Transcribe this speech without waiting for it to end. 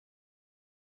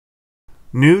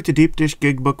New to DeepDish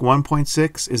GigBook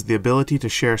 1.6 is the ability to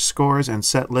share scores and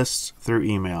set lists through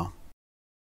email.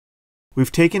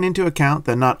 We've taken into account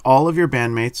that not all of your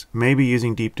bandmates may be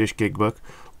using DeepDish GigBook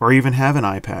or even have an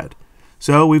iPad,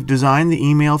 so we've designed the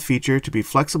email feature to be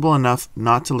flexible enough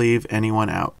not to leave anyone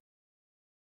out.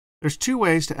 There's two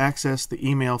ways to access the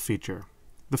email feature.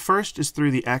 The first is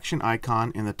through the action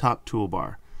icon in the top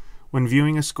toolbar. When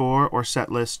viewing a score or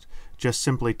set list, just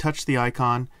simply touch the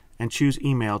icon and choose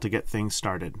email to get things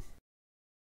started.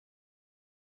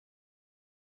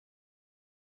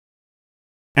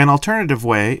 An alternative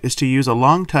way is to use a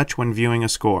long touch when viewing a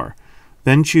score,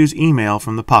 then choose email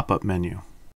from the pop-up menu.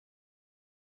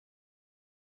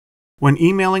 When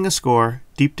emailing a score,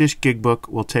 DeepDish GigBook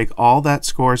will take all that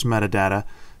score's metadata,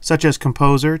 such as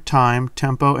composer, time,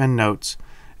 tempo, and notes,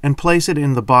 and place it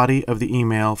in the body of the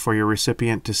email for your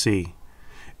recipient to see.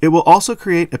 It will also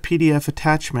create a PDF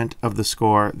attachment of the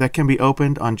score that can be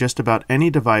opened on just about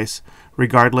any device,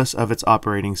 regardless of its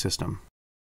operating system.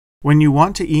 When you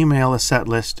want to email a set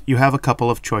list, you have a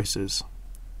couple of choices.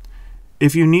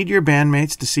 If you need your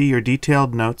bandmates to see your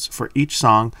detailed notes for each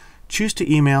song, choose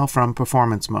to email from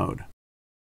Performance Mode.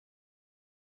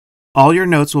 All your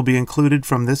notes will be included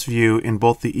from this view in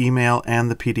both the email and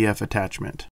the PDF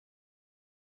attachment.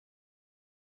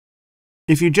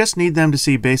 If you just need them to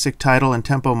see basic title and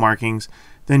tempo markings,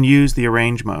 then use the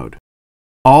Arrange mode.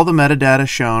 All the metadata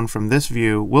shown from this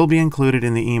view will be included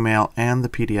in the email and the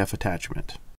PDF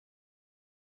attachment.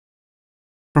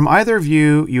 From either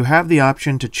view, you have the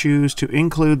option to choose to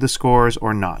include the scores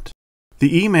or not.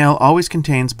 The email always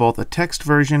contains both a text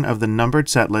version of the numbered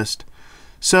set list,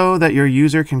 so that your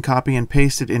user can copy and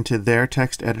paste it into their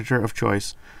text editor of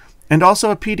choice, and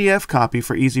also a PDF copy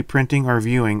for easy printing or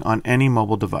viewing on any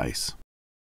mobile device.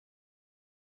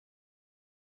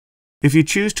 If you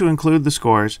choose to include the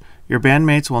scores, your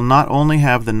bandmates will not only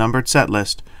have the numbered set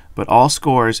list, but all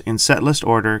scores in set list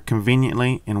order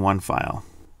conveniently in one file.